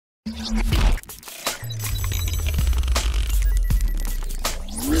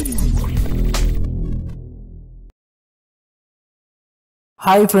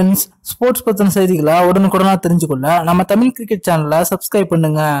Hi friends, sports பத்தின செய்திகளை உடனுக்குடனா தெரிஞ்சுக்கொள்ள நம்ம தமிழ் கிரிக்கெட் சேனலை சப்ஸ்கிரைப்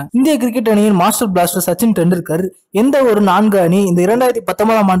பண்ணுங்க. இந்திய கிரிக்கெட் அணியின் மாஸ்டர் பிளாஸ்டர் சச்சின் டெண்டுல்கர் எந்த ஒரு 4 அணி இந்த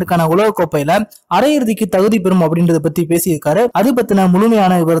 2019ஆம் ஆண்டுக்கான உலக கோப்பையில அரையிறுதிக்கு தகுதி பெறும் அப்படின்றத பத்தி பேசியிருக்காரு. அது பத்தின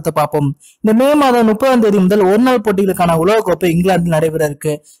முழுமையான விவரத்தை பார்ப்போம். இந்த மே மாதம் 30ஆம் தேதி முதல் ஒரு நாள் போட்டிகளுக்கான உலக கோப்பை இங்கிலாந்தில் நடைபெற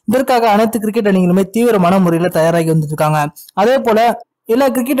இருக்கு. இதற்காக அனைத்து கிரிக்கெட் அணிகளுமே தீவிரமான முறையில தயாராகி வந்துட்டு இருக்காங்க. அதே போல எல்லா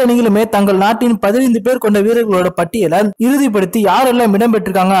கிரிக்கெட் அணிகளுமே தங்கள் நாட்டின் 15 பேர் கொண்ட வீரர்களோட பட்டியலை இறுதிப்படுத்தி யாரெல்லாம்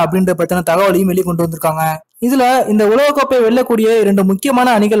இடம்பெற்றிருக்காங்க அப்படின்ற பத்தின தகவலையும் வெளிக்கொண்டு வந்திருக்காங்க. இதுல இந்த உலகக்கோப்பை வெல்லக்கூடிய 2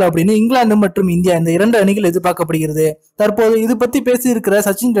 முக்கியமான அணிகள் அப்படின்னு இங்கிலாந்து மற்றும் இந்தியா இந்த 2 அணிகள் எதிர்பார்க்கப்படுகிறது. தற்போது இது பத்தி பேசி இருக்கிற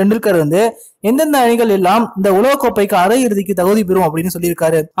சச்சின் டெண்டுல்கர் எந்தெந்த அணிகள் எல்லாம் இந்த உலகக்கோப்பைக்கு அரையிறுதிக்கு தகுதி பெறும் அப்படின்னு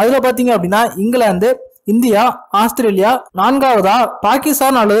சொல்லியிருக்காரு. அதுல பாத்தீங்க அப்படின்னா இங்கிலாந்து, இந்தியா, ஆஸ்திரேலியா, 4வதா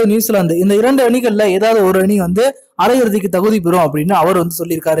பாகிஸ்தான் அல்லது நியூசிலாந்து இந்த 2 அணிகள்ல ஏதாவது ஒரு அணி அரையிறுதிக்கு தகுதி பெறும் அப்படின்னு அவர்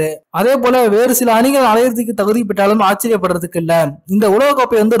சொல்லியிருக்காரு. அதே போல வேறு சில அணிகள் அரையிறுதிக்கு தகுதி பெற்றாலும் ஆச்சரியப்படுறதுக்கு இல்ல. இந்த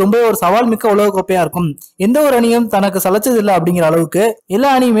உலகக்கோப்பை ரொம்ப ஒரு சவால் மிக்க உலகக்கோப்பையா இருக்கும். எந்த ஒரு அணியும் தனக்கு சளைச்சது இல்லை அப்படிங்கிற அளவுக்கு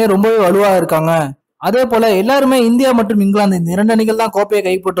எல்லா அணியுமே ரொம்பவே வலுவா இருக்காங்க. அதே போல எல்லாருமே இந்தியா மற்றும் இங்கிலாந்து இந்த 2 அணிகள் தான் கோப்பையை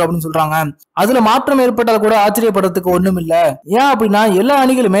கைப்பற்றும் அப்படின்னு சொல்றாங்க. அதுல மாற்றம் ஏற்பட்டால் கூட ஆச்சரியப்படுறதுக்கு ஒண்ணும் இல்ல. ஏன் அப்படின்னா எல்லா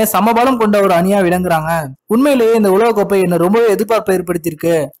அணிகளுமே சமபலம் கொண்ட ஒரு அணியா விளங்குறாங்க. உண்மையிலேயே இந்த உலகக்கோப்பை என்ன ரொம்பவே எதிர்பார்ப்பை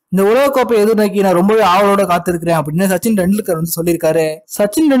ஏற்படுத்தியிருக்கு. இந்த உலகக்கோப்பை எதிர்நோக்கி நான் ரொம்பவே ஆவலோட காத்திருக்கிறேன் அப்படின்னு சச்சின் டெண்டுல்கர் சொல்லியிருக்காரு.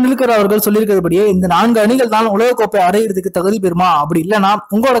 சச்சின் டெண்டுல்கர் அவர்கள் சொல்லியிருக்கிறபடியே இந்த 4 அணிகள் தான் உலகக்கோப்பை அரையிறதுக்கு தகுதி பெறுமா, அப்படி இல்லைன்னா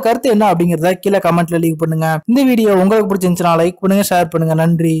உங்களோட கருத்து என்ன அப்படிங்கறத கீழே கமெண்ட்ல லீவ் பண்ணுங்க. இந்த வீடியோ உங்களுக்கு பிடிச்சிருந்துச்சுன்னா லைக் பண்ணுங்க, ஷேர் பண்ணுங்க.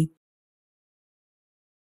 நன்றி.